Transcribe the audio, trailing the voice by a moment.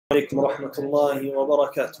عليكم ورحمة الله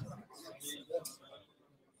وبركاته.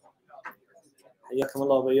 حياكم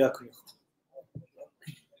الله وبياكم.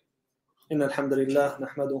 إن الحمد لله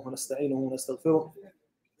نحمده ونستعينه ونستغفره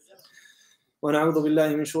ونعوذ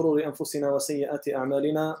بالله من شرور أنفسنا وسيئات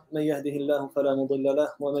أعمالنا، من يهده الله فلا مضل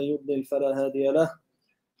له ومن يضلل فلا هادي له،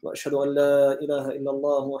 وأشهد أن لا إله إلا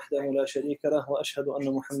الله وحده لا شريك له، وأشهد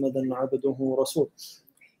أن محمدا عبده ورسوله.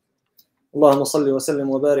 اللهم صل وسلم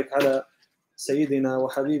وبارك على سيدنا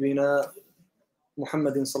وحبيبنا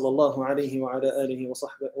محمد صلى الله عليه وعلى آله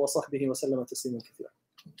وصحبه وسلم تسليما كثيرا.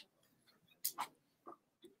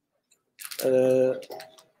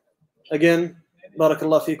 Again,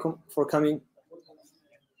 barakallah fikum for coming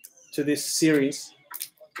to this series.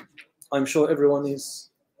 I'm sure everyone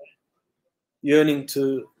is yearning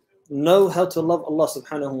to know how to love Allah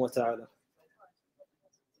subhanahu wa ta'ala.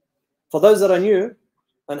 For those that are new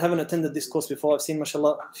and haven't attended this course before, I've seen,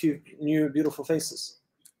 mashallah, a few new beautiful faces.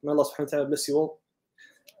 May Allah subhanahu wa ta'ala bless you all.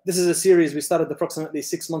 This is a series we started approximately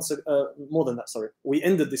 6 months ago, more than that, sorry. We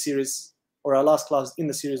ended the series, or our last class in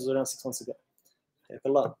the series was around 6 months ago.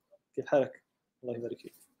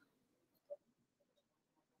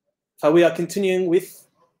 So we are continuing with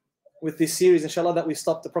this series, inshallah, that we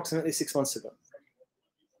stopped approximately 6 months ago.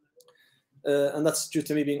 And that's due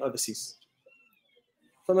to me being overseas.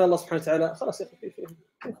 فما الله سبحانه وتعالى خلاص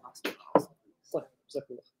طيب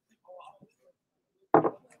جزاك الله.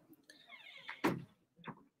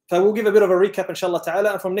 So we'll give a bit of a recap, inshallah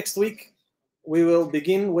ta'ala, and from next week we will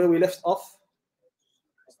begin where we left off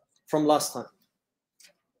from last time.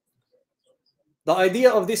 The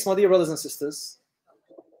idea of this, my dear brothers and sisters,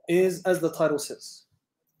 is, as the title says,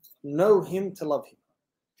 know him to love him.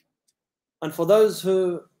 And for those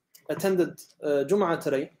who attended Jum'ah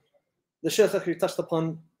today, the Sheikh actually touched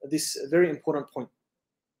upon this very important point,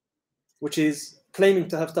 which is claiming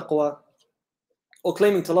to have taqwa or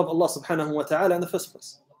claiming to love Allah subhanahu wa ta'ala in the first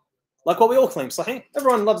place. Like what we all claim, sahih?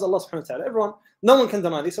 Everyone loves Allah subhanahu wa ta'ala. Everyone, no one can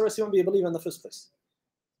deny this, or else you won't be a believer in the first place.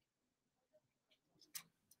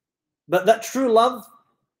 But that true love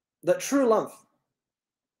that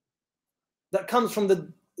comes from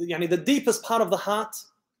the deepest part of the heart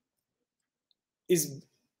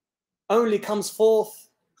only comes forth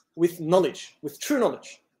with knowledge, with true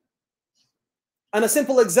knowledge. And a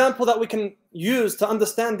simple example that we can use to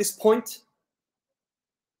understand this point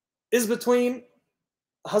is between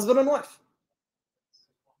husband and wife.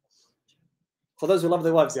 For those who love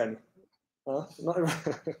their wives, yani.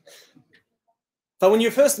 So when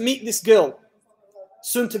you first meet this girl,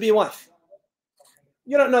 soon to be wife,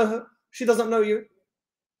 you don't know her, she doesn't know you.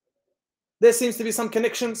 There seems to be some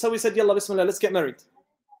connection, so we said, Yalla, bismillah, let's get married.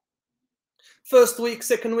 First week,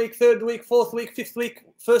 second week, third week, fourth week, fifth week,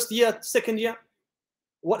 first year, second year.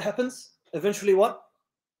 What happens? Eventually what?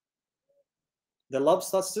 The love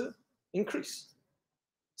starts to increase.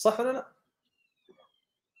 Sah or not?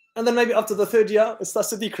 And then maybe after the third year, it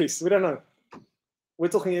starts to decrease. We don't know. We're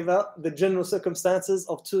talking about the general circumstances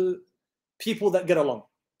of two people that get along.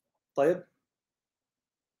 طيب?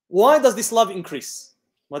 Why does this love increase,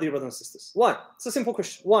 my dear brothers and sisters? Why? It's a simple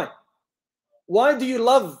question. Why? Why do you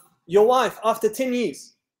love your wife after 10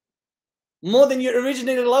 years more than you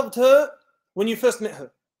originally loved her when you first met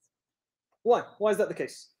her? Why? Why is that the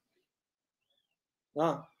case?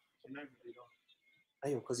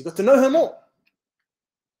 Because you got to know her more.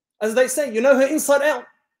 As they say, you know her inside out.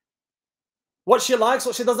 What she likes,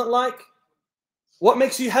 what she doesn't like, what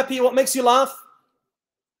makes you happy, what makes you laugh.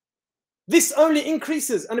 This only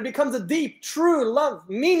increases and it becomes a deep, true love,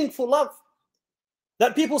 meaningful love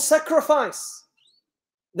that people sacrifice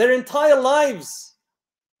their entire lives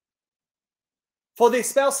for their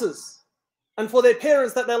spouses and for their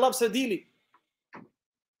parents that they love so dearly.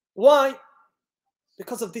 Why?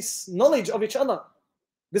 Because of this knowledge of each other,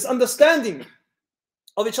 this understanding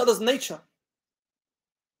of each other's nature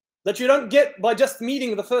that you don't get by just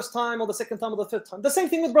meeting the first time or the second time or the third time. The same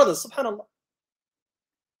thing with brothers, subhanAllah.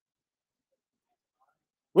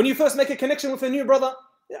 When you first make a connection with a new brother,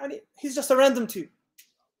 he's just a random to you.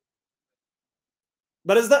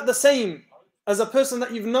 But is that the same as a person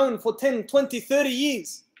that you've known for 10, 20, 30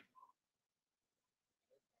 years?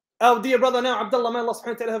 Our dear brother now, Abdullah, may Allah subhanahu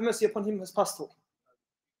wa ta'ala have mercy upon him, has passed away.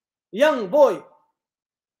 Young boy.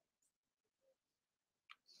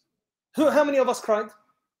 How many of us cried?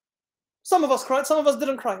 Some of us cried, some of us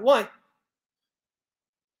didn't cry. Why?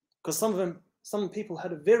 Because some people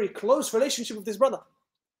had a very close relationship with this brother.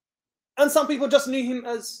 And some people just knew him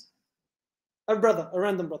as a brother, a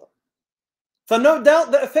random brother. For no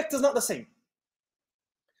doubt, the effect is not the same.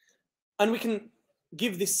 And we can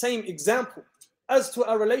give this same example as to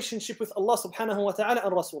our relationship with Allah subhanahu wa ta'ala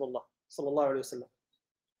and Rasulullah sallallahu alayhi wa sallam.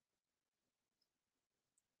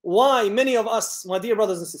 why many of us, my dear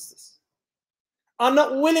brothers and sisters, are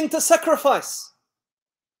not willing to sacrifice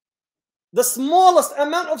the smallest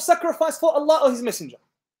amount of sacrifice for Allah or His Messenger,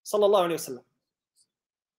 sallallahu alaihi wasallam.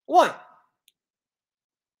 Why?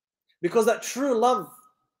 Because that true love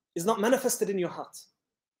is not manifested in your heart.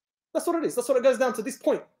 That's what it is. That's what it goes down to, this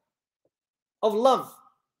point of love.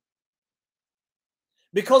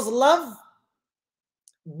 Because love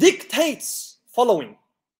dictates following.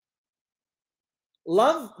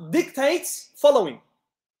 Love dictates following.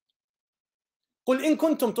 قل إن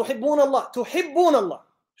كنتم تحبون الله تحبون الله.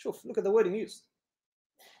 شوف, look at the wording used.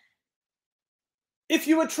 If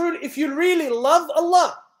you really love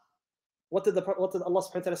Allah, what did Allah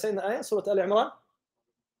subhanahu wa ta'ala say in the ayah, Surah Al-Imran?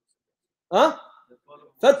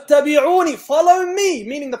 فَاتَّبِعُونِ, follow me,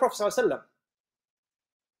 meaning the Prophet sallallahu alaihi wasallam.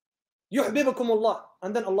 يُحْبِبُكُمُ اللَّهُ,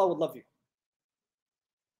 and then Allah will love you.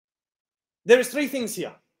 There is three things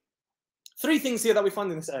here. Three things here that we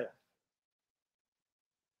find in this ayah.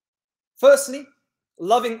 Firstly,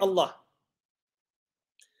 loving Allah.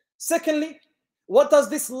 Secondly, what does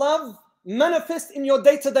this love manifest in your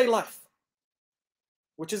day-to-day life?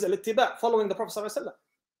 Which is al-ittiba', following the Prophet sallallahu alaihi wasallam.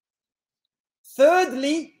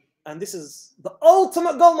 Thirdly, and this is the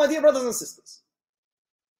ultimate goal, my dear brothers and sisters,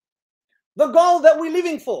 the goal that we're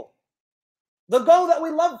living for, the goal that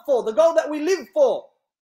we love for, the goal that we live for,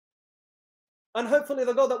 and hopefully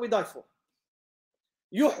the goal that we die for.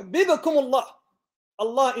 يُحْبِبَكُمُ اللَّهُ,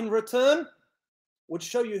 Allah in return would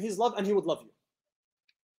show you His love and He would love you.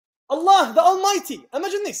 Allah, the Almighty,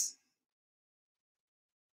 imagine this.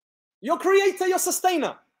 Your creator, your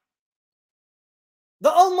sustainer. The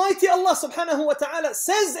Almighty Allah subhanahu wa ta'ala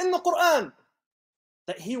says in the Quran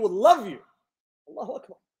that He will love you. Allahu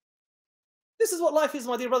Akbar. This is what life is,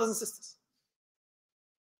 my dear brothers and sisters.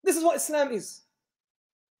 This is what Islam is.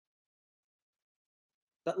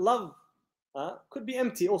 That love could be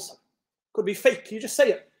empty also. Could be fake. You just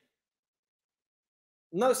say it.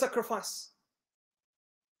 No sacrifice.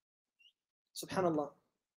 Subhanallah.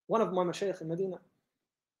 One of my mashayikh in Medina,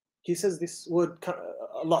 he says this word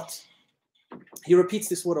a lot. He repeats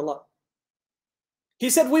this word a lot. He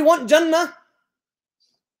said, we want Jannah,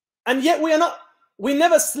 and yet we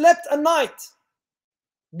never slept a night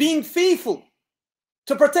being fearful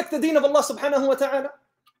to protect the deen of Allah subhanahu wa ta'ala.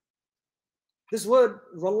 This word,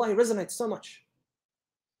 wallahi, resonates so much.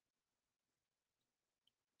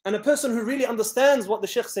 And a person who really understands what the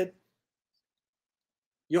Sheikh said,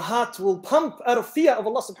 your heart will pump out of fear of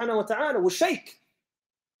Allah subhanahu wa ta'ala, will shake.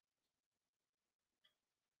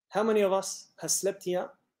 How many of us has slept here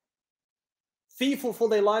fearful for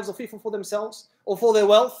their lives or fearful for themselves or for their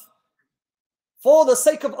wealth for the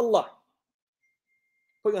sake of Allah?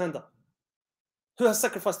 Put your hand up. Who has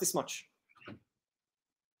sacrificed this much?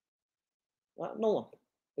 No one.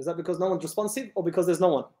 Is that because no one's responsive or because there's no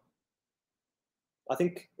one? I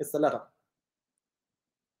think it's the latter.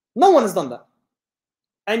 No one has done that.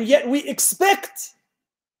 And yet we expect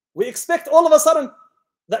all of a sudden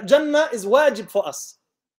that Jannah is wajib for us.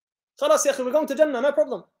 Khalas ya akhi, we're going to Jannah, no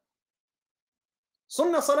problem.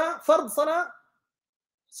 Sunnah salah, fard salah,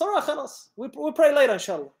 salah khalas. We pray later,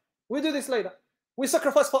 inshallah. We do this later. We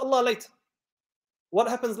sacrifice for Allah later. What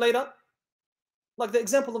happens later? Like the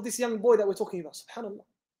example of this young boy that we're talking about, subhanallah.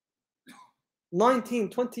 19,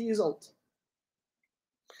 20 years old.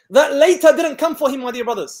 That later didn't come for him, my dear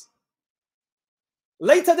brothers.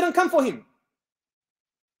 Later didn't come for him.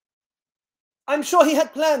 I'm sure he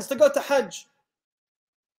had plans to go to Hajj.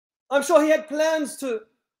 I'm sure he had plans to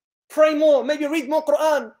pray more, maybe read more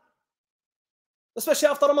Quran. Especially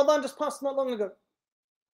after Ramadan just passed not long ago.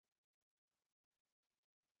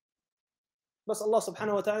 But Allah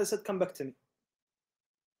subhanahu wa ta'ala said, come back to me.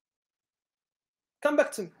 Come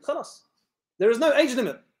back to me. Khalas. There is no age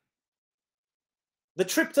limit. The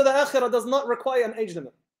trip to the akhirah does not require an age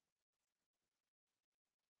limit.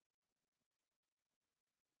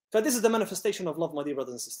 So this is the manifestation of love, my dear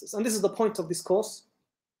brothers and sisters. And this is the point of this course.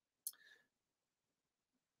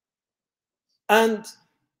 And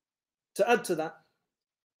to add to that,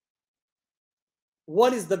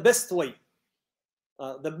 what is the best way?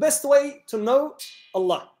 The best way to know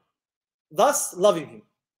Allah, thus loving Him.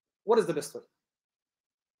 What is the best way?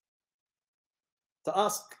 To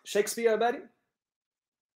ask Shakespeare about him?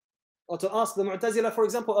 Or to ask the Mu'tazila, for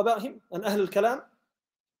example, about him, and Ahl al-Kalam?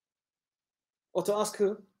 Or to ask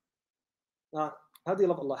who? How do you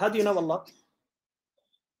love Allah? How do you know Allah?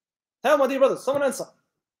 How, my dear brothers? Someone answer.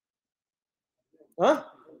 Huh?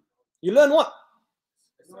 You learn what?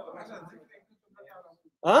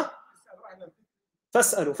 Huh?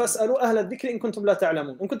 فاسألوا أهل الذكر إن كنتم لا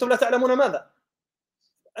تعلمون. إن كنتم لا تعلمون ماذا؟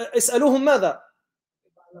 اسألوهم ماذا؟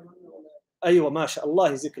 أيوة ما شاء الله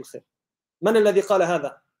يجزيك الخير. من الذي قال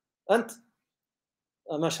هذا؟ أنت؟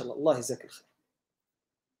 ما شاء الله، الله يجزاك الخير.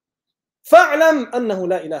 فاعلم أنه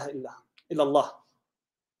لا إله إلا الله.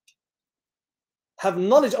 Have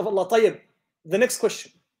knowledge of Allah. طيب, the next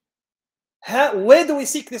question. Where do we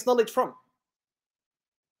seek this knowledge from?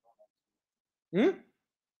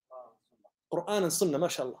 Quran and Sunnah,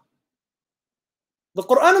 mashallah. The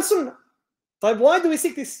Quran and Sunnah. طيب, why do we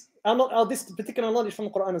seek this particular knowledge from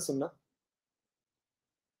Quran and Sunnah?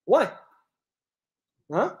 Why?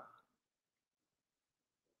 Huh?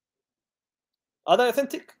 Are they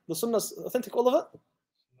authentic? The Sunnah is authentic, all of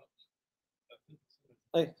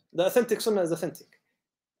it? The authentic Sunnah is authentic.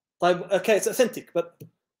 طيب, okay, it's authentic, but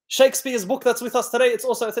Shakespeare's book that's with us today, it's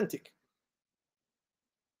also authentic.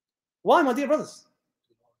 Why, my dear brothers?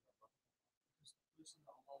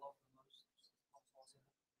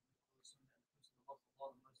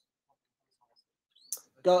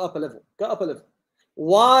 Go up a level. Go up a level.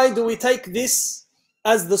 Why do we take this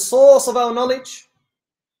as the source of our knowledge?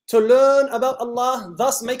 To learn about Allah,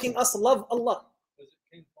 thus making us love Allah.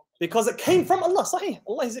 Because it came from Allah. Sahih.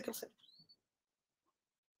 Allah is zikr.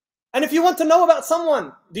 And if you want to know about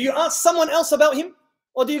someone, do you ask someone else about him?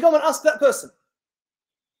 Or do you go and ask that person?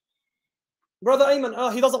 Brother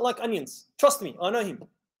Ayman, he doesn't like onions. Trust me, I know him.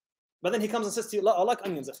 But then he comes and says to you, I like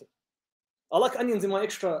onions, akhi. I like onions in my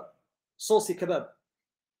extra saucy kebab.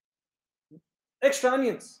 Extra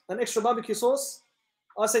onions and extra barbecue sauce.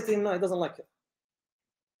 I say to him, no, he doesn't like it.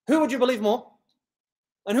 Who would you believe more?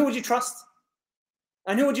 And who would you trust?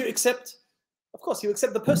 And who would you accept? Of course, you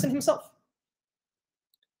accept the person himself.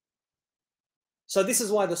 So this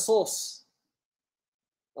is why the source.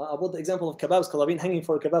 I brought the example of kebabs because I've been hanging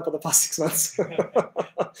for a kebab for the past 6 months.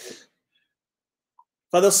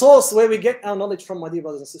 But the source where we get our knowledge from, my dear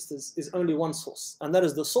brothers and sisters, is only one source. And that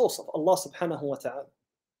is the source of Allah subhanahu wa ta'ala.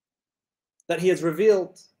 That He has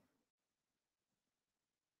revealed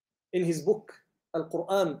in His book,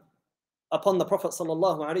 Al-Quran, upon the Prophet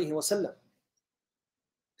sallallahu alaihi wasallam,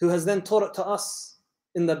 who has then taught it to us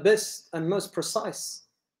in the best and most precise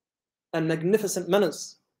and magnificent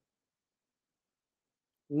manners.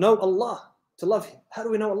 Know Allah, to love Him. How do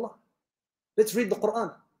we know Allah? Let's read the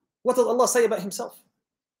Quran. What does Allah say about Himself?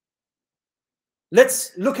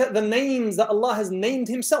 Let's look at the names that Allah has named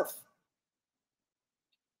Himself.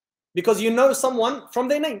 Because you know someone from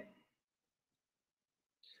their name.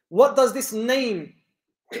 What does this name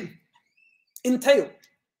entail?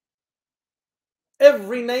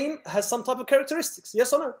 Every name has some type of characteristics,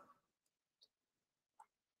 yes or no?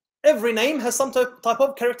 Every name has some type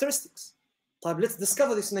of characteristics. Let's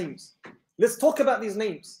discover these names. Let's talk about these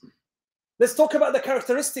names. Let's talk about the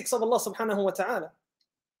characteristics of Allah subhanahu wa ta'ala.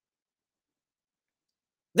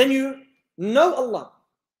 Then you know Allah.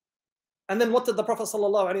 And then what did the Prophet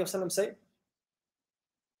sallallahu alaihi wasallam say?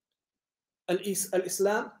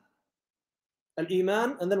 Al-Islam,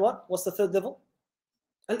 Al-Iman, and then what? What's the third level?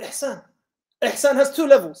 Al-Ihsan. Ihsan has 2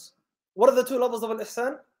 levels. What are the 2 levels of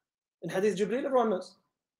Al-Ihsan? In Hadith Jibreel, everyone knows.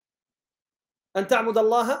 أن تعبد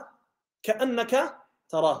الله كأنك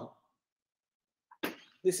تراه.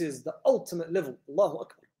 This is the ultimate level. Allahu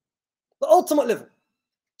Akbar. The ultimate level.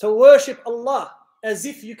 To worship Allah as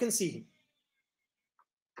if you can see Him.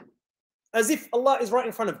 As if Allah is right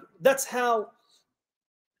in front of you. That's how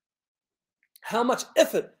much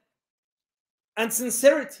effort and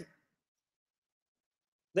sincerity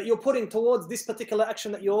that you're putting towards this particular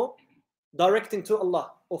action that you're directing to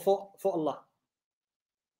Allah or for Allah.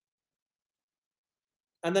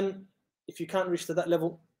 And then if you can't reach to that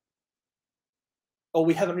level, or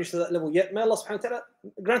we haven't reached to that level yet, may Allah subhanahu wa ta'ala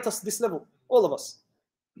grant us this level, all of us.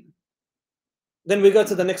 Then we go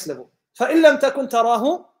to the next level. فَإِن لَمْ تَكُنْ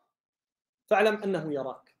تَرَاهُ فَاعْلَمْ أَنَّهُ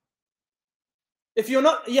يَرَاكَ. If you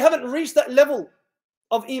haven't reached that level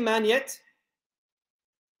of Iman yet,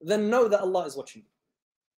 then know that Allah is watching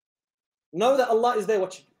you. Know that Allah is there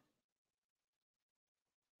watching you.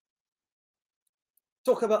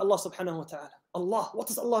 Talk about Allah subhanahu wa ta'ala. Allah, what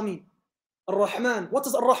does Allah mean? Ar-Rahman, what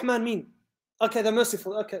does Ar-Rahman mean? Okay, the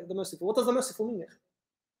merciful. Okay, the merciful. What does the merciful mean?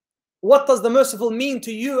 What does the merciful mean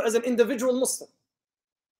to you as an individual Muslim?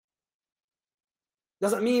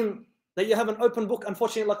 Does it mean that you have an open book?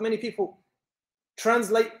 Unfortunately, like many people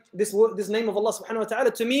translate this name of Allah subhanahu wa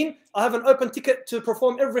ta'ala to mean I have an open ticket to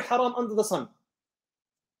perform every haram under the sun.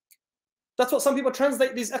 That's what some people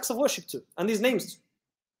translate these acts of worship to and these names to.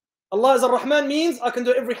 Allah as Ar-Rahman means I can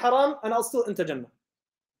do every haram and I'll still enter Jannah.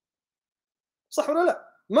 صح ولا لا?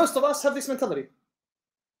 Most of us have this mentality.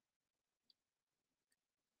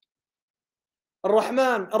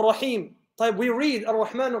 Ar-Rahman, Ar-Rahim. We read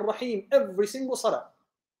Ar-Rahman, Ar-Rahim every single salah.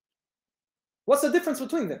 What's the difference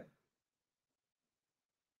between them?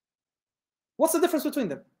 What's the difference between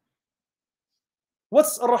them?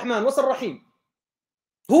 What's Ar-Rahman? What's Ar-Rahim?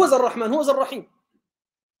 Who is Ar-Rahman? Who is Ar-Rahim?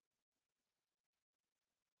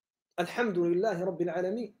 Alhamdulillahi Rabbil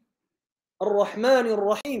Alameen. Ar-Rahman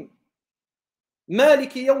Ar-Rahim.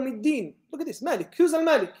 Maliki Yawmiddin. Look at this, Malik. Who's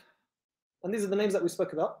Al-Malik? And these are the names that we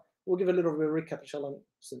spoke about. We'll give a little bit of a recap, inshallah,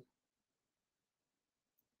 soon.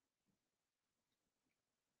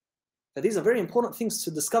 But these are very important things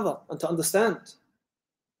to discover and to understand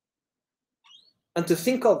and to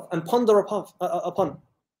think of and ponder upon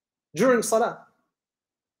during salah.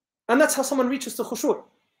 And that's how someone reaches to khushu'.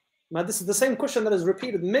 Now, this is the same question that is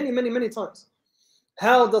repeated many times.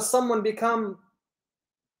 How does someone become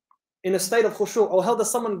in a state of khushu', or how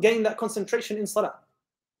does someone gain that concentration in salah?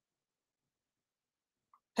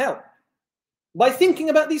 How? By thinking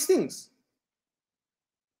about these things.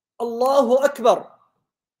 Allahu Akbar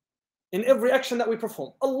in every action that we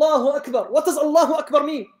perform. Allahu Akbar. What does Allahu Akbar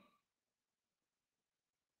mean?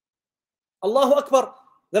 Allahu Akbar.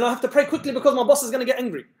 Then I have to pray quickly because my boss is going to get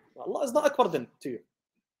angry. Allah is not Akbar then to you.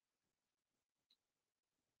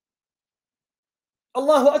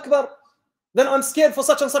 Allahu Akbar. Then I'm scared for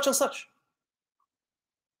such and such and such.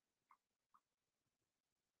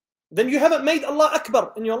 Then you haven't made Allah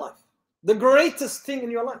Akbar in your life. The greatest thing in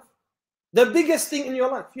your life. The biggest thing in your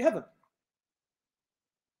life. You haven't.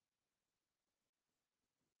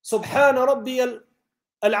 Subhana Rabbi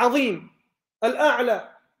al-Azim al-A'la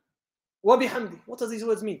wa bihamdi. What does these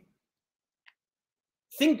words mean?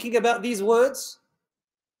 Thinking about these words,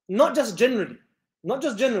 not just generally.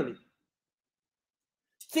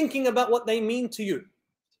 Thinking about what they mean to you.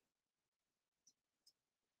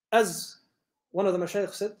 As one of the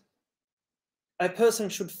mashayikh said, a person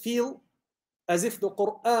should feel as if the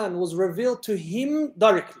Quran was revealed to him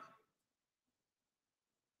directly.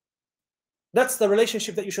 That's the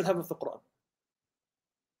relationship that you should have with the Quran.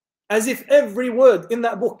 As if every word in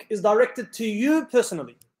that book is directed to you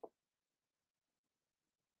personally.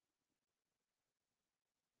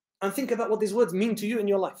 And think about what these words mean to you in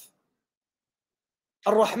your life.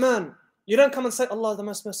 Ar-Rahman. You don't come and say, Allah the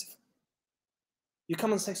most merciful. You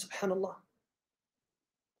come and say, Subhanallah.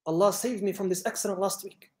 Allah saved me from this accident last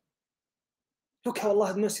week. Look how Allah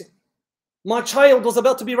had mercy. My child was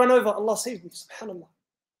about to be run over. Allah saved me. Subhanallah.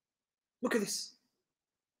 Look at this.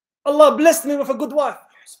 Allah blessed me with a good wife.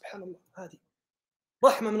 Subhanallah. Hadi.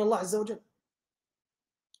 Rahmah min Allah Azza wa Jal.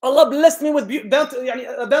 Allah blessed me with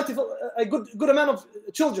a good amount of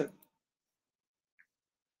children.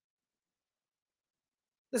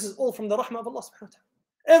 This is all from the rahmah of Allah subhanahu wa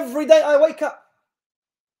ta'ala. Every day I wake up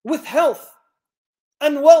with health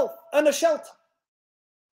and wealth and a shelter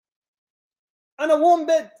and a warm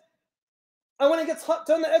bed. And when it gets hot,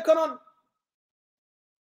 turn the aircon on.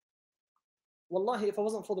 Wallahi, if it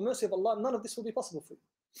wasn't for the mercy of Allah, none of this would be possible for you.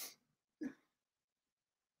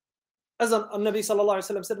 As Nabi sallallahu alayhi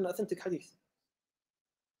wa sallam said in an authentic hadith,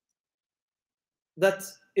 that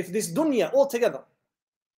if this dunya altogether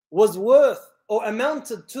was worth or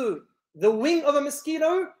amounted to the wing of a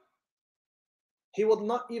mosquito, he would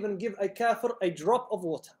not even give a kafir a drop of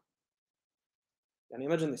water. Can you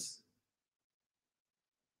imagine this?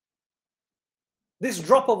 This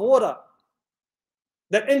drop of water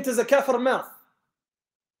that enters a kafir mouth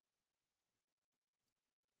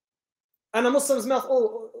and a Muslim's mouth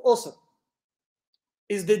also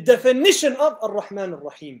is the definition of Ar-Rahman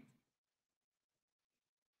Ar-Rahim.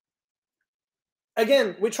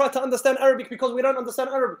 Again, we try to understand Arabic because we don't understand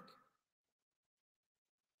Arabic.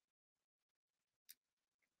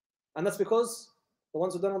 And that's because the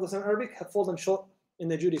ones who don't understand Arabic have fallen short in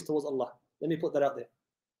their duties towards Allah. Let me put that out there.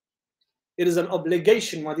 It is an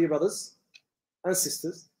obligation, my dear brothers and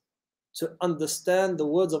sisters, to understand the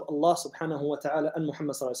words of Allah subhanahu wa ta'ala and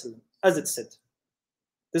Muhammad sallallahu alayhi wa sallam. As it said,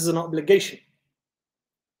 this is an obligation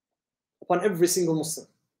upon every single Muslim.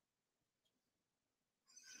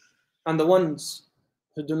 And the ones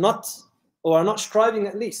who do not, or are not striving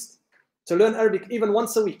at least, to learn Arabic even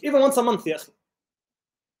once a week, even once a month, ya akhi,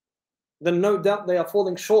 then no doubt they are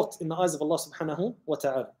falling short in the eyes of Allah subhanahu wa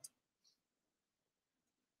ta'ala.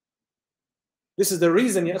 This is the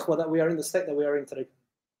reason, ya ikhwa, that we are in the state that we are in today.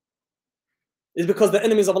 It's because the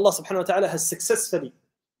enemies of Allah subhanahu wa ta'ala has successfully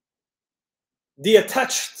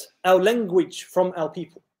detached our language from our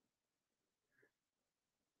people.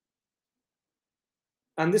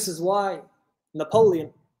 And this is why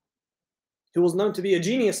Napoleon, who was known to be a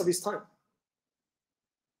genius of his time,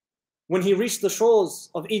 when he reached the shores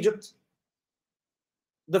of Egypt,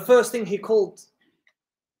 the first thing he called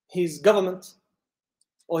his government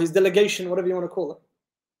or his delegation, whatever you want to call it,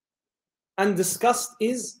 and discussed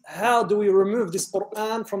is, how do we remove this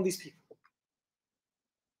Quran from these people?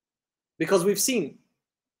 Because we've seen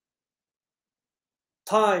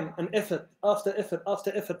time and effort after effort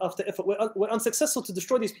after effort after effort. We're unsuccessful to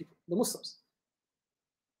destroy these people, the Muslims.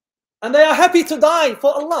 And they are happy to die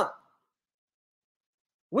for Allah.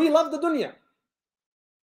 We love the dunya.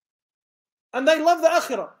 And they love the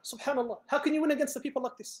akhirah. Subhanallah. How can you win against the people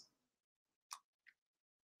like this?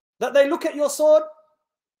 That they look at your sword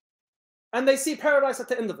and they see paradise at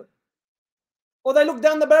the end of it. Or they look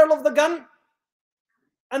down the barrel of the gun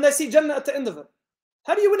and they see Jannah at the end of it.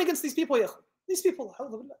 How do you win against these people, ya? These people,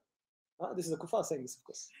 this is the kuffar saying this, of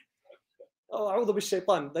course. Oh, a'udhu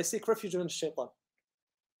bil-shaytan. They seek refuge in shaitan.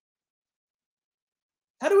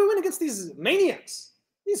 How do we win against these maniacs?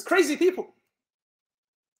 These crazy people?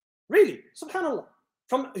 Really, subhanallah.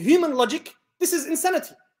 From human logic, this is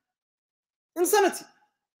insanity. Insanity.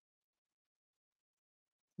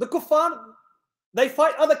 The kuffar, they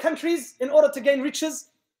fight other countries in order to gain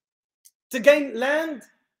riches, to gain land,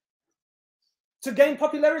 to gain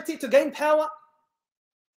popularity, to gain power.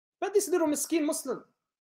 But this little miskin Muslim,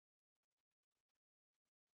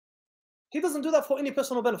 he doesn't do that for any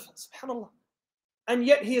personal benefit, subhanallah. And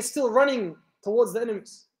yet he is still running towards the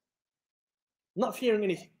enemies, not fearing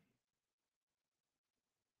anything.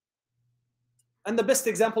 And the best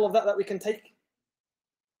example of that we can take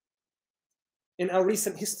in our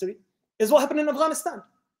recent history is what happened in Afghanistan.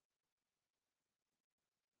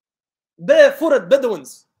 Barefooted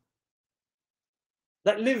Bedouins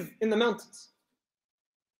that live in the mountains,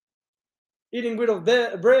 eating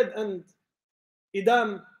bread and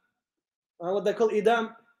idam, what they call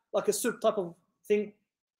idam, like a soup type of thing.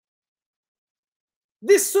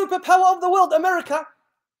 This superpower of the world, America,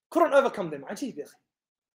 couldn't overcome them. Ajib, ya akhi.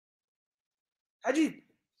 Ajib.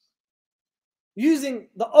 Using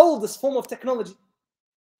the oldest form of technology,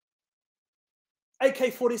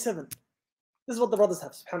 AK-47. This is what the brothers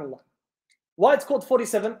have, subhanallah. Why it's called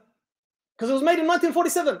 47? Because it was made in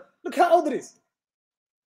 1947. Look how old it is.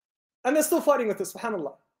 And they're still fighting with it,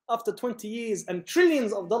 subhanallah. After 20 years and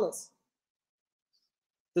trillions of dollars.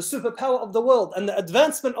 The superpower of the world and the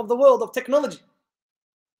advancement of the world of technology.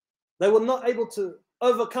 They were not able to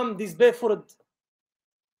overcome these barefooted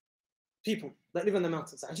people that live in the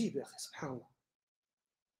mountains. Ajib, ya akhi, subhanallah.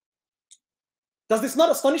 Does this not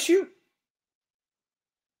astonish you?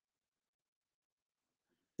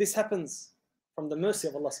 This happens from the mercy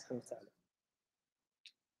of Allah subhanahu wa ta'ala.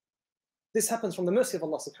 This happens from the mercy of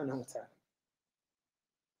Allah subhanahu wa ta'ala.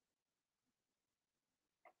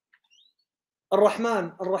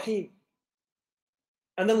 Ar-Rahman, Ar-Rahim.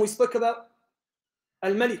 And then we spoke about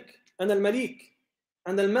Al-Malik and Al-Malik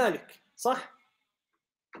and Al-Malik. Sah?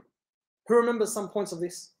 Who remembers some points of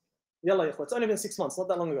this? Yalla, ya ikhwa. It's only been 6 months, not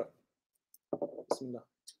that long ago. Bismillah.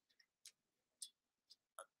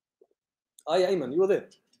 Ya Ayman, you were there.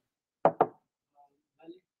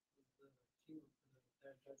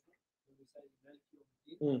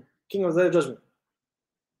 King of the Day of Judgment.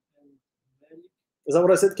 Is that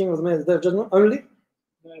what I said? King of the Day of Judgment only?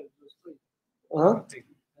 No, it was three. Uh-huh.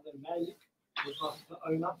 And then Malik was the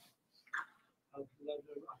owner of the,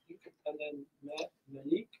 I think, and then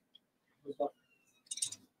Malik was like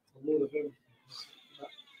the Lord of everything.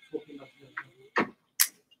 Talking about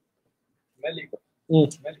Malik.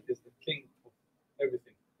 Malik is the king of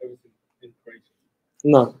everything in creation.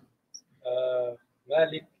 No.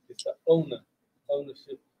 Malik is the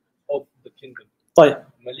ownership of the kingdom. طيب.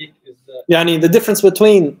 Malik is the. يعني the difference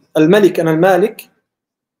between Al-Malik and Al-Malik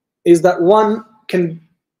is that one can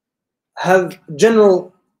have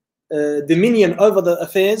general dominion over the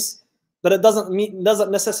affairs, but it doesn't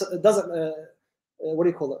what do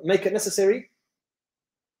you call it? Make it necessary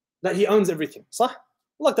that he owns everything. صح?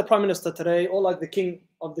 Like the Prime Minister today, or like the king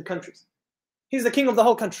of the countries. He's the king of the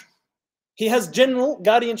whole country. He has general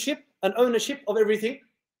guardianship and ownership of everything,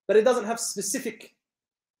 but it doesn't have specific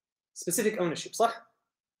ownership. صح?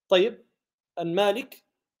 طيب. And Malik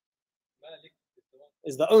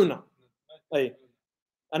is the owner.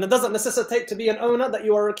 And it doesn't necessitate to be an owner that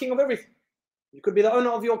you are a king of everything. You could be the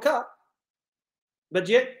owner of your car, but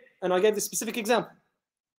yet, and I gave this specific example,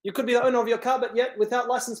 you could be the owner of your car, but yet without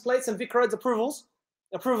license plates and Vic Roads approval,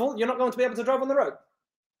 you're not going to be able to drive on the road.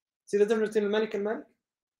 See the difference between Malik and Malik?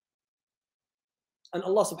 And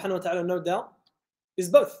Allah subhanahu wa ta'ala, no doubt, is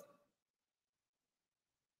both.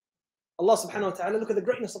 Allah subhanahu wa ta'ala, look at the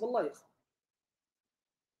greatness of Allah.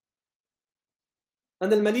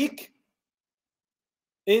 And Al-Malik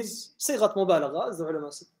is صيغة مبالغة, as the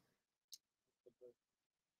ulama say.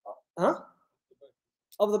 Huh?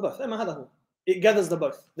 Of the both. It gathers the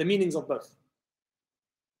both, the meanings of both.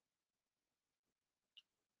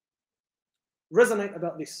 Resonate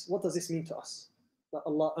about this. What does this mean to us? That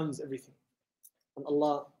Allah owns everything. And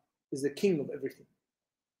Allah is the king of everything.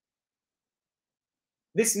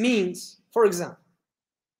 This means, for example,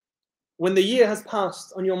 when the year has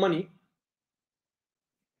passed on your money,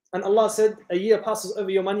 and Allah said a year passes over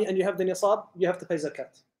your money and you have the nisab, you have to pay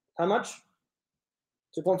zakat. How much?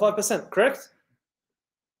 2.5%, correct?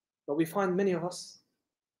 But we find many of us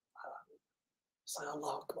say,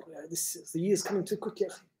 Allah Akbar, the year is coming too quick.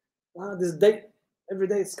 This date, every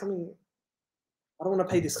day it's coming. I don't want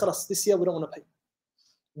to pay this. Khalas, this year we don't want to pay.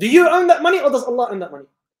 Do you own that money or does Allah own that money?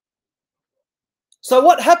 So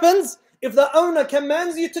what happens if the owner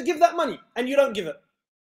commands you to give that money and you don't give it?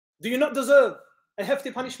 Do you not deserve a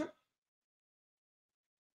hefty punishment?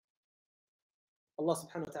 Allah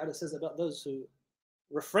subhanahu wa ta'ala says about those who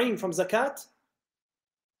refrain from zakat,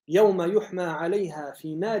 يَوْمَ يُحْمَى عَلَيْهَا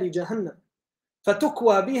فِي نَارِ جَهَنَّمْ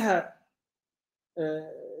فَتُكْوَى بِهَا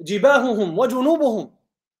جِبَاهُهُمْ وَجُنُوبُهُمْ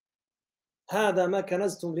هَذَا مَا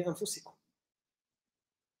كَنَزْتُمْ لِأَنفُسِكُمْ.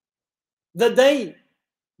 The day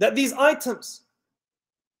that these items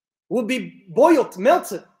will be boiled,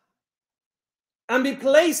 melted, and be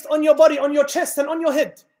placed on your body, on your chest, and on your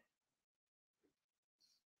head.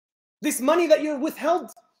 This money that you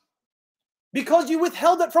withheld, because you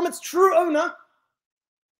withheld it from its true owner,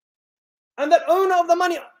 and that owner of the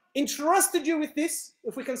money entrusted you with this,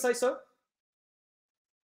 if we can say so.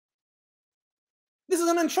 This is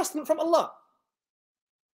an entrustment from Allah.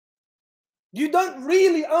 You don't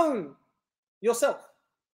really own yourself.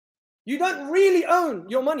 You don't really own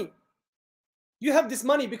your money. You have this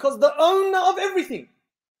money because the owner of everything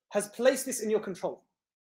has placed this in your control.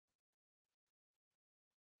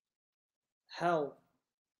 How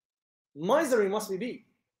miserly must we be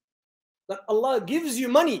that Allah gives you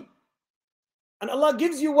money and Allah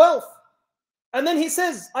gives you wealth, and then He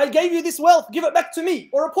says, I gave you this wealth, give it back to me,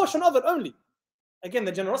 or a portion of it only. Again,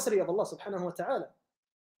 the generosity of Allah subhanahu wa ta'ala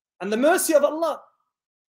and the mercy of Allah.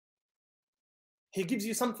 He gives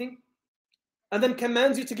you something and then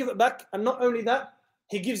commands you to give it back, and not only that,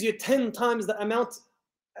 He gives you 10 times the amount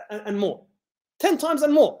and more. 10 times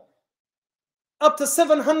and more. Up to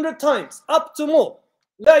 700 times, up to more.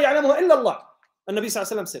 لا يعلمها إلا الله. And Nabi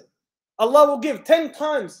sallallahu alayhi wa sallam said, Allah will give 10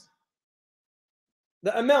 times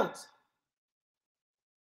the amount.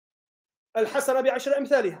 الحسنة بعشر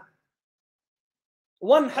أمثالها.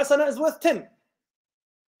 One hasana is worth 10.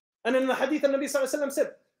 And in the hadith, the Nabi sallallahu alayhi wa sallam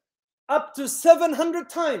said, up to 700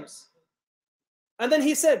 times. And then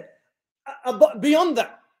he said, beyond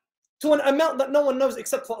that, to an amount that no one knows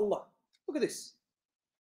except for Allah. Look at this.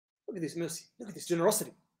 Look at this mercy. Look at this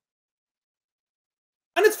generosity.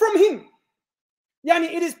 And it's from Him.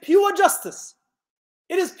 Yani, it is pure justice.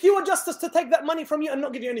 It is pure justice to take that money from you and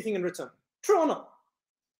not give you anything in return. True or not?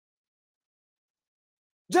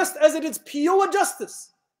 Just as it is pure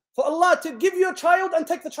justice for Allah to give you a child and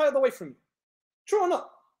take the child away from you. True or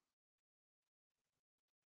not?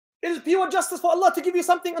 It is pure justice for Allah to give you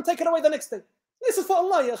something and take it away the next day. This is for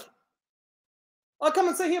Allah, ya. I come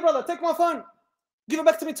and say, here brother, take my phone, give it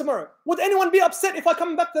back to me tomorrow. Would anyone be upset if I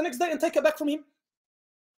come back the next day and take it back from him?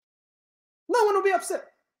 No one will be upset.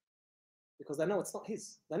 Because they know it's not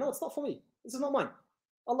his. They know it's not for me. This is not mine.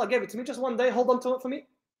 Allah gave it to me just one day, hold on to it for me.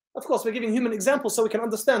 Of course, we're giving human examples so we can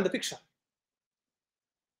understand the picture.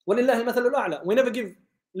 وَلِلَّهِ الْمَثَلُ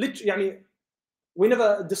الْأَعْلَى. We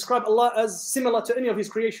never describe Allah as similar to any of His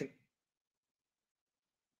creation.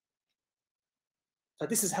 But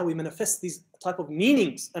this is how we manifest these type of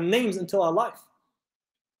meanings and names into our life.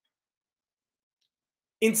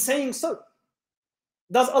 In saying so,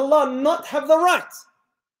 does Allah not have the right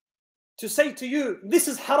to say to you, this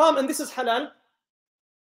is haram and this is halal?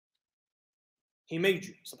 He made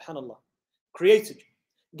you, subhanallah, created you,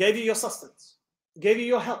 gave you your sustenance, gave you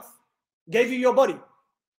your health, gave you your body.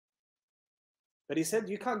 But He said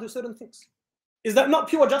you can't do certain things. Is that not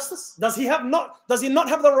pure justice? Does He not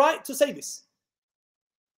have the right to say this?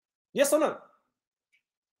 Yes or no?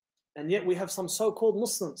 And yet we have some so-called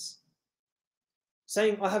Muslims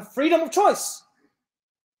saying, I have freedom of choice.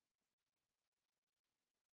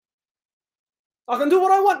 I can do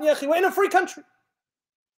what I want, ya akhi. We're in a free country.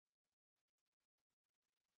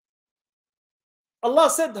 Allah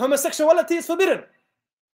said homosexuality is forbidden.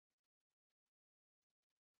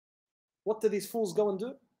 What do these fools go and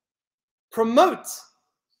do? Promote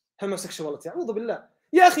homosexuality. A'udhu billah.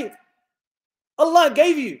 Ya akhi, Allah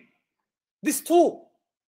gave you this tool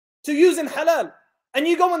to use in halal, and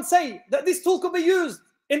you go and say that this tool could be used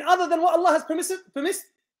in other than what Allah has permitted?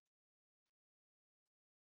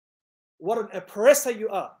 What an oppressor you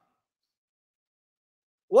are.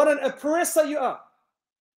 What an oppressor you are.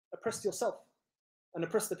 Oppress yourself and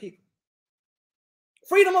oppress the people.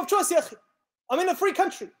 Freedom of choice, ya akhi. I'm in a free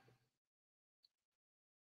country.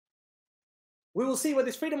 We will see where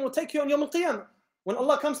this freedom will take you on Yawm al-Qiyamah. When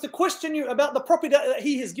Allah comes to question you about the property that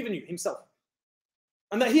He has given you Himself.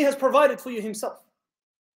 And that He has provided for you Himself.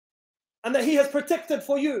 And that He has protected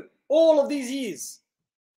for you all of these years.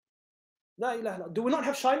 La ilaha illallah. Do we not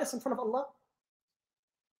have shyness in front of Allah?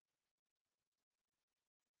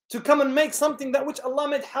 To come and make something that which Allah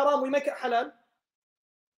made haram, we make it halal.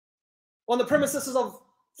 On the premises of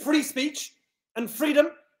free speech and freedom.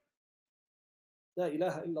 La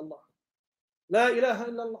ilaha illallah. La ilaha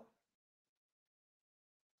illallah.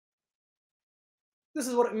 This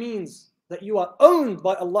is what it means that you are owned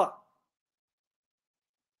by Allah.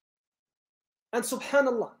 And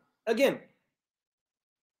subhanallah, again,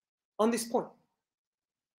 on this point,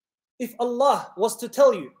 if Allah was to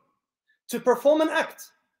tell you to perform an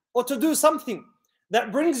act or to do something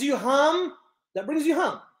that brings you harm,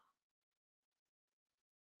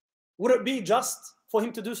 would it be just for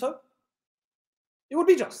Him to do so? It would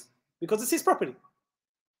be just, because it's His property.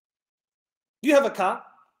 You have a car,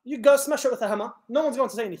 you go smash it with a hammer, no one's going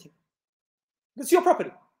to say anything. It's your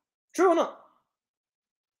property. True or not?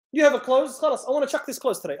 You have a clothes, khalas, I want to chuck this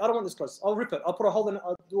clothes today. I don't want this clothes. I'll rip it. I'll put a hole in it.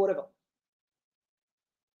 I'll do whatever.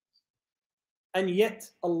 And yet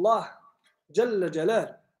Allah Jalla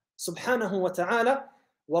Jalal Subhanahu wa ta'ala,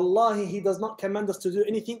 wallahi, He does not command us to do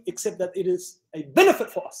anything except that it is a benefit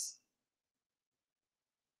for us.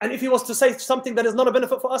 And if He was to say something that is not a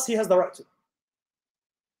benefit for us, He has the right to.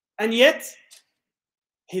 And yet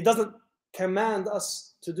He doesn't command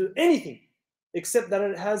us to do anything except that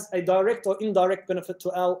it has a direct or indirect benefit to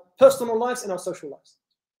our personal lives and our social lives.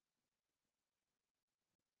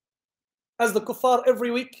 As the kuffar,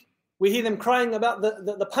 every week we hear them crying about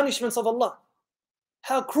the punishments of Allah.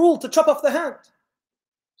 How cruel to chop off the hand.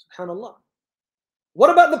 Subhanallah. What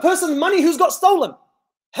about the person's money who's got stolen?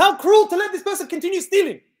 How cruel to let this person continue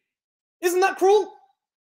stealing. Isn't that cruel?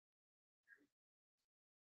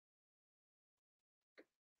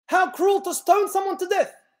 How cruel to stone someone to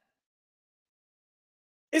death.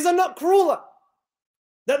 Is it not crueler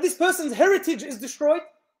that this person's heritage is destroyed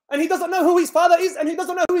and he doesn't know who his father is and he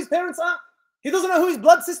doesn't know who his parents are? He doesn't know who his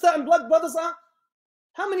blood sister and blood brothers are?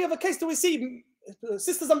 How many of a case do we see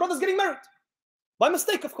sisters and brothers getting married? By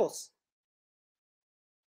mistake, of course.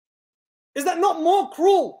 Is that not more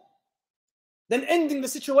cruel than ending the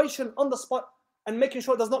situation on the spot and making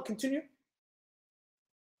sure it does not continue?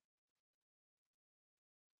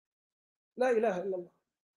 La ilaha illallah.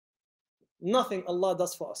 Nothing Allah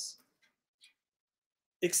does for us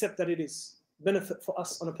except that it is benefit for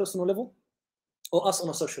us on a personal level or us on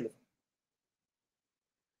a social level.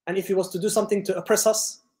 And if He was to do something to oppress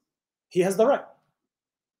us, He has the right.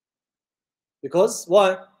 Because,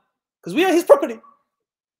 why? Because we are His property.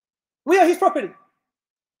 We are His property.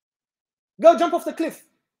 Go jump off the cliff.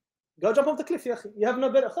 Go jump off the cliff, ya akhi. You have no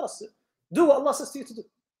better. Khalas. Do what Allah says to you to do.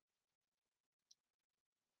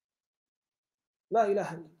 La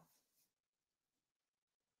ilaha illallah.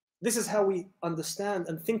 This is how we understand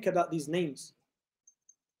and think about these names.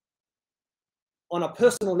 On a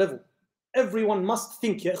personal level, everyone must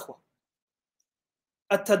think, ya ikhwa.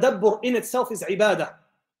 At-tadabbur in itself is ibadah.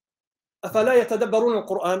 أفلا يتدبرون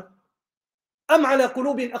القرآن أم على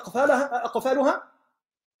قلوب أقفالها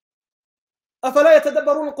أفلا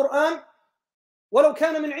يتدبرون القرآن ولو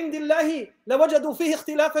كان من عند الله لوجدوا فيه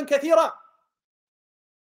اختلافا كثيرا.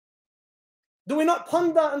 Do we not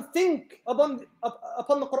ponder and think upon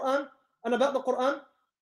the Quran and about the Quran?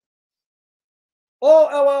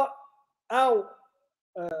 Or our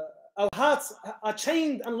hearts are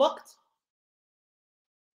chained and locked?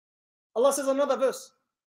 Allah says in another verse,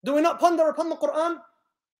 do we not ponder upon the Quran?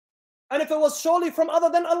 And if it was surely from other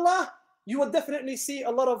than Allah, you would definitely see a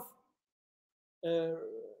lot of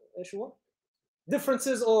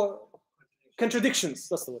differences or contradictions.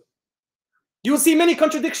 That's the word. You will see many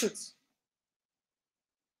contradictions.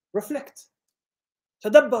 Reflect.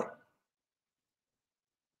 تدبر.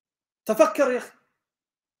 تفكر يا أخي.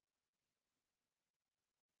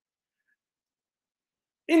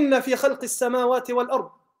 إن في خلق السماوات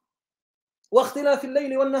والأرض واختلاف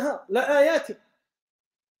الليل والنهار لآيات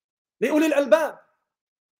لأولي الألباب.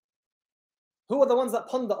 Who are the ones that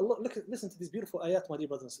ponder? Allah, listen to these beautiful ayat, my dear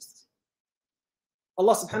brothers and sisters.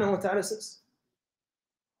 Allah subhanahu wa ta'ala says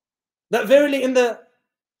that verily in the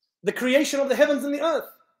creation of the heavens and the earth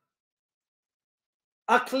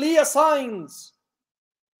are clear signs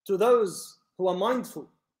to those who are mindful.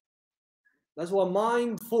 Those who are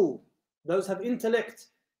mindful, those who have intellect,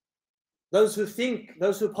 those who think,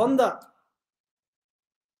 those who ponder.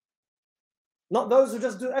 Not those who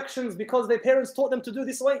just do actions because their parents taught them to do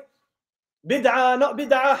this way. Bid'ah, not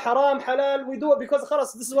bid'ah, haram, halal, we do it because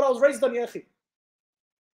khalas, this is what I was raised on, ya akhi.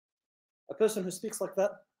 A person who speaks like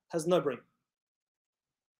that has no brain.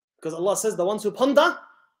 Because Allah says the ones who ponder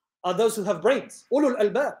are those who have brains. أولو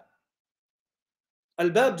الألباب.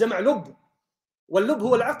 الباب جمع لب. واللب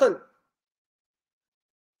هو العقل.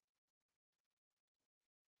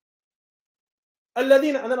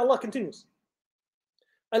 الذين, and then Allah continues.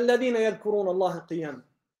 الذين يذكرون الله قياما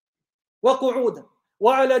وقعودا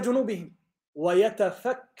وعلى جنوبهم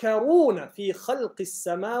ويتفكرون في خلق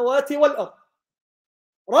السماوات والأرض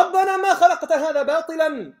ربنا ما خلقت هذا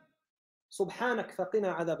باطلا سبحانك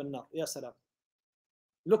فقنا عذاب النار. يا سلام.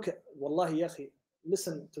 Look at, wallahi ya akhi,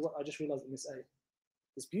 listen to what I just realized in this ayah.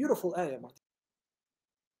 This beautiful ayah.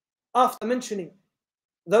 After mentioning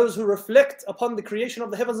those who reflect upon the creation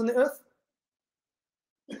of the heavens and the earth,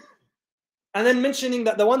 and then mentioning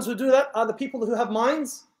that the ones who do that are the people who have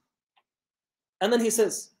minds, and then he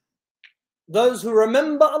says, those who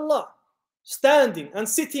remember Allah, standing and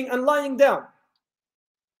sitting and lying down,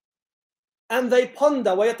 and they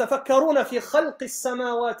ponder, وَيَتَفَكَّرُونَ فِي خَلْقِ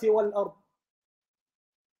السَّمَاوَاتِ وَالْأَرْضِ,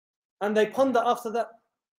 and they ponder after that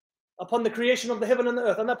upon the creation of the heaven and the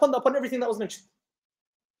earth, and they ponder upon everything that was mentioned.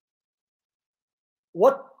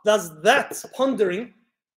 What does that pondering,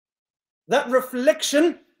 that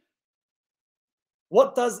reflection,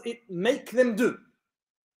 what does it make them do?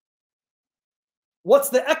 What's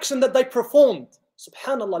the action that they performed?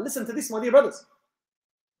 Subhanallah, listen to this, my dear brothers.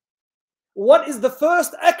 What is the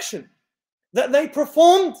first action that they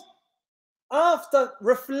performed after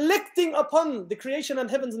reflecting upon the creation and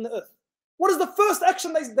heavens and the earth? What is the first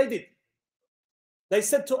action they did? They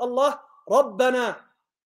said to Allah, رَبَّنَا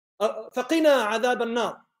فَقِنَا عَذَابَ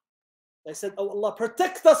النَّارِ. They said, oh Allah,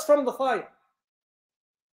 protect us from the fire.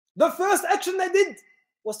 The first action they did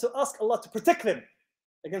was to ask Allah to protect them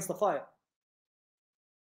against the fire.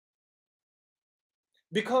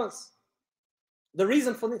 Because the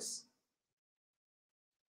reason for this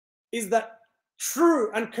is that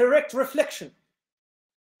true and correct reflection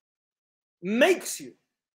makes you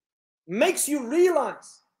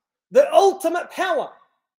realize the ultimate power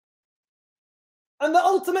and the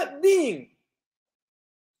ultimate being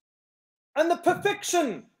and the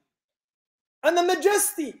perfection and the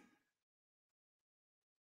majesty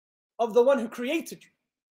of the one who created you.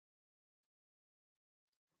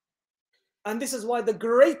 And this is why the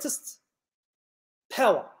greatest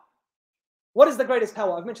power, what is the greatest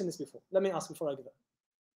power? I've mentioned this before. Let me ask before I do that.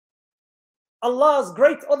 Allah's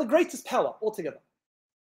great, or the greatest power altogether.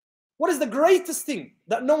 What is the greatest thing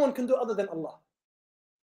that no one can do other than Allah?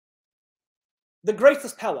 The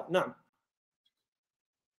greatest power. Naam.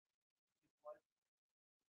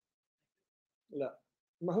 لا.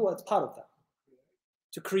 ما هو, it's part of that.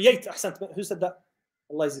 To create, أحسنت. Who said that?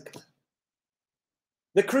 Allah is zikr.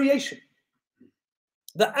 The creation.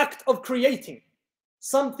 The act of creating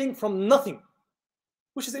something from nothing,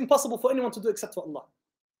 which is impossible for anyone to do except for Allah.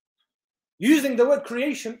 Using the word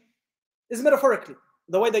creation is metaphorically,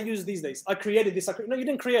 the way they use these days. I created this. No, you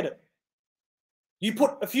didn't create it. You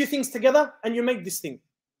put a few things together and you make this thing.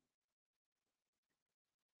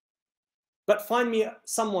 But find me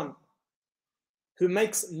someone who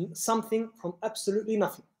makes something from absolutely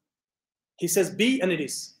nothing. He says be and it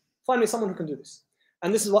is. Find me someone who can do this.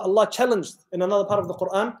 And this is what Allah challenged in another part of the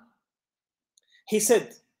Quran. He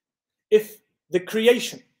said, if the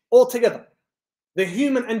creation altogether, the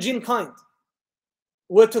human and jinn kind,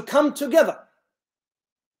 were to come together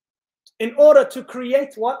in order to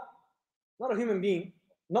create what? Not a human being,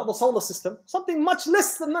 not the solar system, something much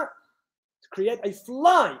less than that. To create a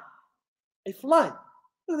fly. A fly.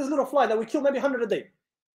 Look at this little fly that we kill maybe 100 a day.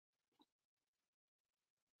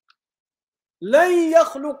 لَن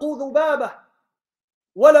يَخْلُقُوا ذُبَابَةً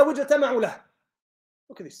وَلَوْ اجْتَمَعُوا لَهُ.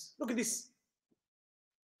 Look at this. Look at this.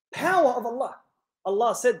 Power of Allah.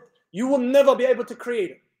 Allah said, you will never be able to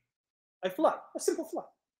create it. A fly, a simple fly.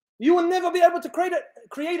 You will never be able to create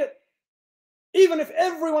it, even if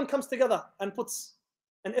everyone comes together and puts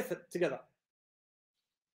an effort together.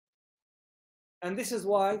 And this is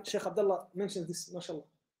why Sheikh Abdullah mentions this, mashallah,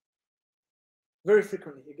 very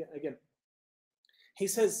frequently, again. He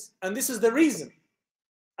says, and this is the reason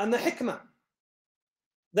and the hikmah,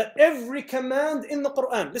 that every command in the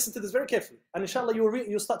Quran, listen to this very carefully, and inshallah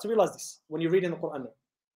you'll start to realize this when you read in the Quran.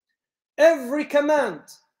 Every command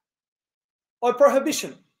or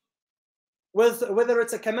prohibition, whether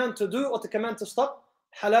it's a command to do or a command to stop,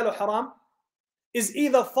 halal or haram, is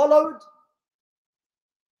either followed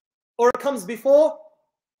or it comes before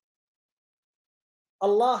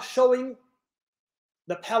Allah showing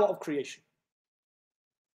the power of creation.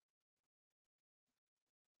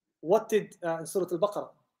 What did in Surah Al-Baqarah?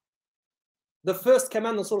 The first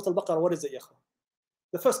command in Surah Al-Baqarah, what is it, ya akhi?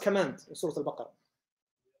 The first command in Surah Al-Baqarah.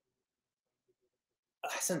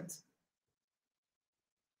 أحسنت.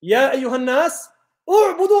 يا أيها الناس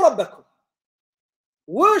اعبدوا ربكم.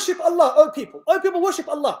 Worship Allah, O people. O people, worship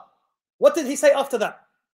Allah. What did he say after that?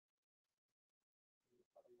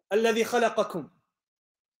 الذي خلقكم.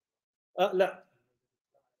 لا.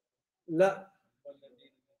 لا.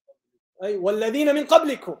 أي والذين من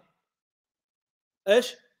قبلكم.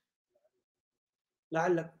 إيش؟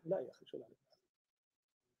 لعلكم. لا يا أخي شو لعلكم.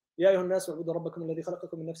 يا أيها الناس اعبدوا ربكم الذي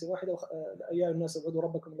خلقكم من نفس واحدة. يا أيها الناس اعبدوا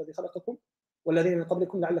ربكم الذي خلقكم والذين من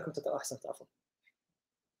قبلكم لعلكم تتقون. أحسنت عفوا.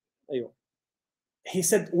 أيوه. He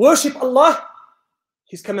said, worship Allah,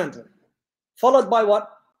 His commandment. Followed by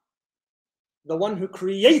what? The one who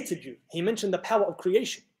created you. He mentioned the power of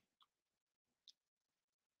creation.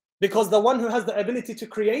 Because the one who has the ability to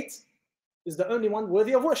create is the only one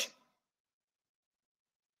worthy of worship.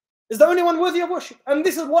 Is the only one worthy of worship. And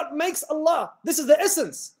this is what makes Allah, this is the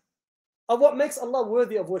essence of what makes Allah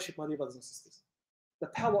worthy of worship, my dear brothers and sisters. The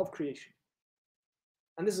power of creation.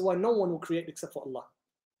 And this is why no one will create except for Allah.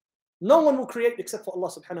 No one will create except for Allah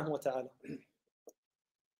subhanahu wa ta'ala.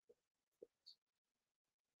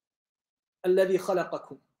 الذي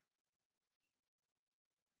خلقكم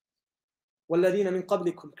والذين من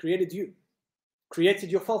قبلكم, created you,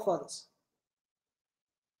 created your forefathers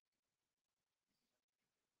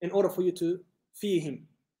in order for you to fear Him.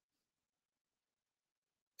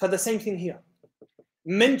 For the same thing here,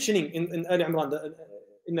 mentioning in Ali Imran,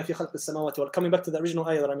 إن في خلق السماوات والأرض, coming back to the original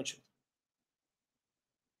ayah that I mentioned.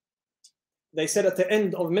 They said at the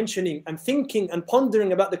end of mentioning and thinking and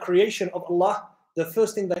pondering about the creation of Allah, the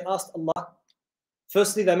first thing they asked Allah,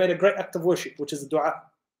 firstly they made a great act of worship, which is the dua.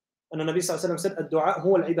 And the Nabi sallallahu alaihi wasallam said, "Ad-du'a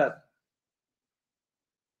huwa al-ibad."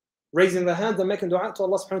 Raising the hands and making dua to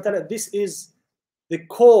Allah subhanahu wa ta'ala, this is the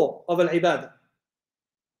core of al-ibadah.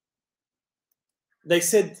 They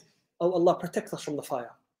said, "Oh Allah, protect us from the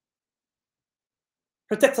fire.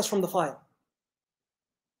 Protect us from the fire.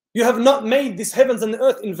 You have not made these heavens and the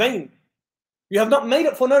earth in vain. You have not made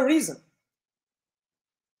it for no reason.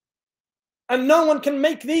 And no one can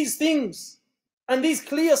make these things and these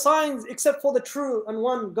clear signs except for the true and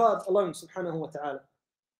one God alone, subhanahu wa ta'ala.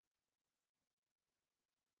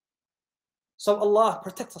 So Allah,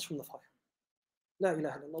 protect us from the fire." La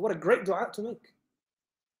ilaha illallah. What a great dua to make.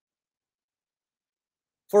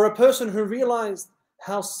 For a person who realized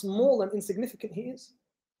how small and insignificant he is,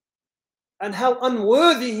 and how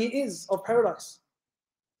unworthy he is of paradise.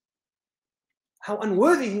 How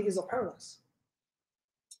unworthy he is of paradise.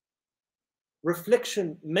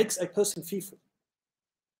 Reflection makes a person fearful.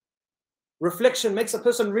 Reflection makes a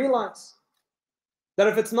person realize that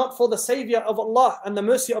if it's not for the savior of Allah and the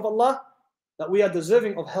mercy of Allah, that we are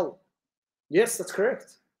deserving of hell. Yes, that's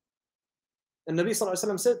correct. And Nabi sallallahu alaihi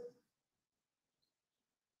wasallam said,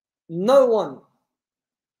 no one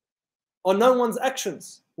or no one's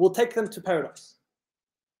actions will take them to paradise.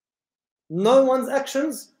 No one's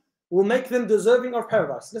actions will make them deserving of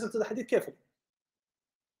paradise. Listen to the hadith carefully.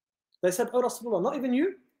 They said, "Oh Rasulullah, not even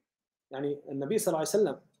you?" Yani, and Nabi sallallahu alaihi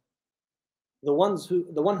wasallam,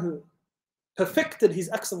 the one who perfected his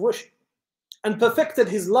acts of worship and perfected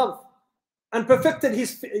his love and perfected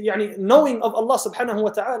his knowing of Allah subhanahu wa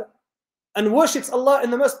ta'ala and worships Allah in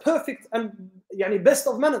the most perfect and best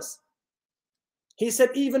of manners. He said,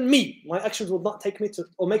 even me, my actions will not take me to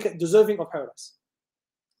or make it deserving of paradise.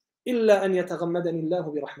 إِلَّا أَن يَتَغَمَّدَنِ اللَّهُ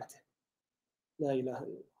بِرَحْمَتِهِ. La ilaha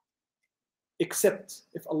illallah. Except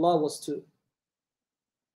if Allah was to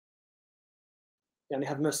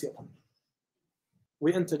have mercy upon me.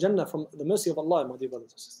 We enter Jannah from the mercy of Allah, my dear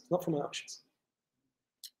brothers and sisters, not from our actions.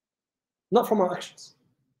 Not from our actions.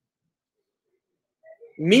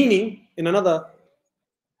 Meaning, in another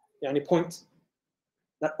point,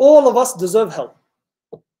 that all of us deserve hell.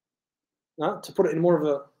 Now, to put it in more of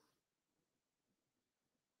a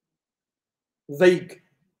vague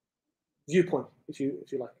viewpoint, if you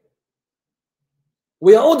like.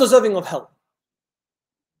 We are all deserving of hell.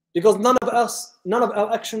 Because none of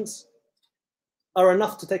our actions are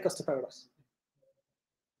enough to take us to paradise.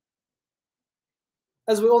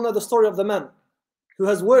 As we all know the story of the man who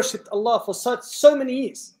has worshipped Allah for so many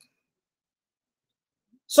years.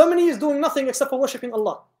 So many years doing nothing except for worshipping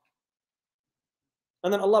Allah.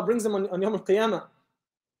 And then Allah brings him on Yawm al-Qiyamah.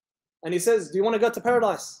 And he says, "Do you want to go to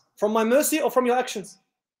paradise from my mercy or from your actions?"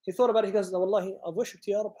 He thought about it. He goes, "Wallahi, I've worshipped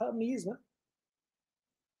Ya Rabb how many years, man?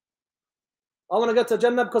 I want to go to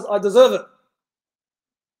Jannah because I deserve it.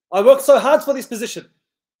 I worked so hard for this position.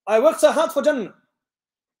 I worked so hard for Jannah.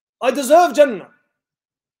 I deserve Jannah.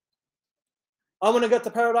 I want to get to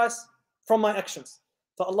paradise from my actions."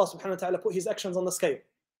 So Allah subhanahu wa ta'ala put his actions on the scale.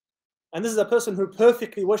 And this is a person who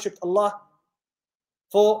perfectly worshipped Allah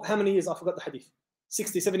for how many years? I forgot the hadith.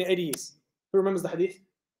 60, 70, 80 years. Who remembers the hadith?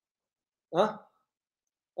 Huh?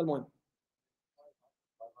 Al-Mu'in.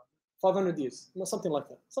 500 years. No, something like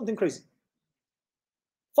that. Something crazy.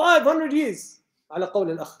 500 years. على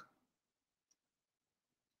قول الأخ.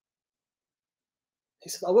 He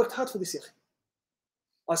said, I worked hard for this, Sheikh.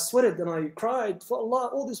 I sweated and I cried for Allah,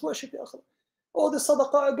 all this worship, all this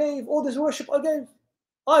sadaqah I gave, all this worship I gave.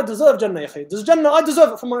 I deserve Jannah, Sheikh. This Jannah, I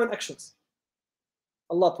deserve it from my own actions.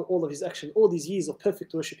 Allah put all of his action, all these years of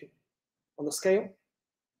perfect worshiping on the scale.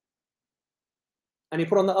 And he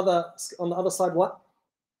put on the other side what?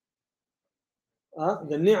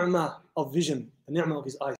 The ni'mah of vision, the ni'mah of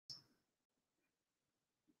his eyes.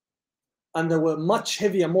 And they were much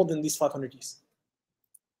heavier, more than these 500 years.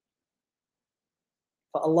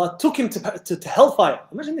 But Allah took him to hellfire.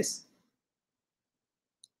 Imagine this.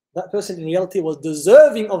 That person in reality was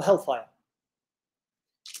deserving of hellfire.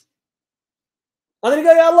 And then he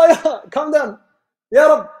goes, Ya Allah, ya, calm down. Ya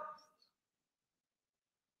Rab.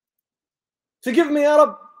 Forgive me, Ya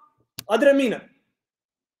Rab. I didn't mean it.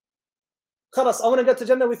 Khalas, I want to go to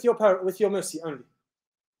Jannah with your mercy only.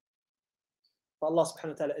 But Allah subhanahu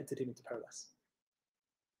wa ta'ala entered him into paradise.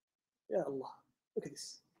 Ya Allah. Look at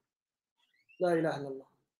this. La ilaha illallah.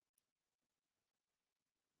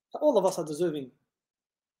 All of us are deserving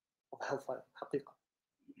of hellfire, haqiqah.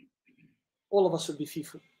 All of us should be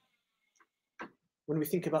fearful when we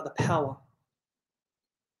think about the power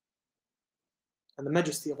and the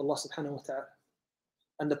majesty of Allah subhanahu wa ta'ala,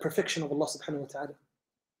 and the perfection of Allah subhanahu wa ta'ala,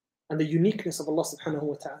 and the uniqueness of Allah subhanahu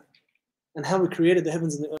wa ta'ala, and how we created the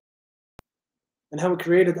heavens and the earth, and how we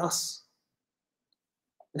created us,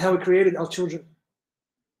 and how we created our children,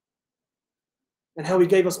 and how He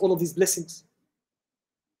gave us all of these blessings.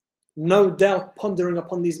 No doubt pondering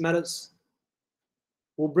upon these matters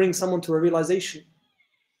will bring someone to a realization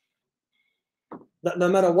that no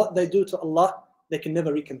matter what they do to Allah, they can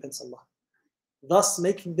never recompense Allah, thus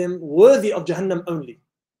making them worthy of Jahannam only,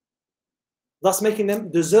 thus making them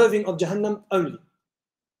deserving of Jahannam only.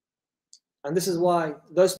 And this is why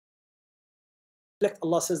those reflect,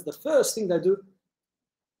 Allah says the first thing they do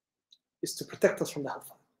is to protect us from the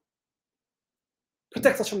hellfire.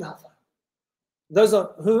 Protect us from the hellfire. Those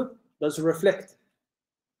are who? Those who reflect.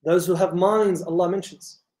 Those who have minds, Allah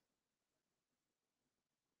mentions.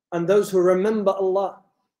 And those who remember Allah,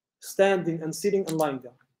 standing and sitting and lying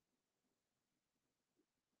down.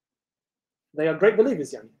 They are great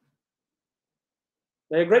believers, yani.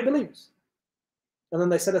 They are great believers. And then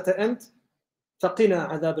they said at the end, فَقِنَا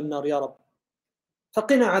عَذَابَ النَّارِ يَا رَبِّ.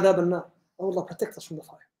 فَقِنَا عَذَابَ النَّارِ. Oh Allah, protect us from the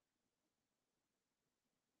fire.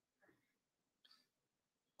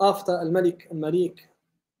 After Al-Malik, Al-Malik,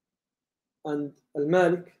 and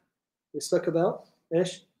Al-Malik, we spoke about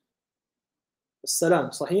إيش? As-Salam,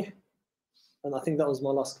 صحيح? And I think that was my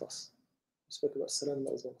last class. We spoke about As-Salam,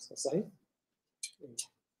 that was my last class, صحيح?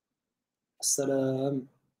 As-Salam,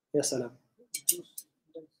 Ya Salam.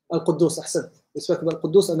 Al-Quddus, أحسنت. We spoke about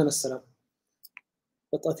Al-Quddus and then As-Salam.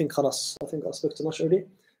 But I think خلاص, I think I spoke too much already.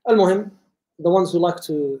 Al-Muhim, the ones who like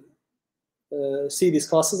to see these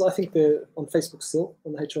classes, I think they're on Facebook still,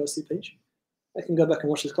 on the HRC page. I can go back and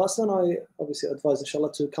watch this class, and I obviously advise,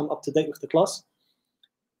 inshallah, to come up to date with the class.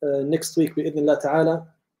 Next week, bi'idhnillah ta'ala,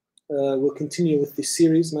 we'll continue with this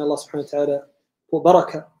series. May Allah subhanahu wa ta'ala put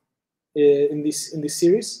barakah in this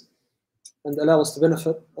series, and allow us to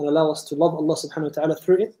benefit, and allow us to love Allah subhanahu wa ta'ala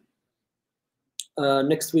through it.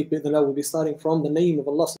 Next week, bi'idhnillah, we'll be starting from the name of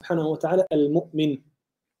Allah subhanahu wa ta'ala, Al-Mu'min.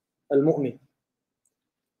 Al-Mu'min.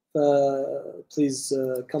 Please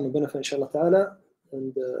come and benefit, inshallah ta'ala.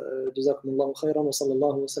 And جزاكم الله خيرا وصلى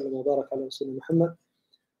الله وسلم وبارك على رسولنا محمد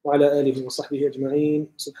وعلى آله وصحبه أجمعين.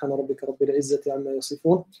 سبحان ربك رب العزة عما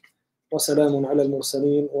يصفون وسلام على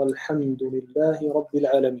المرسلين والحمد لله رب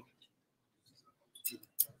العالمين.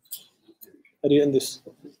 How do you end this?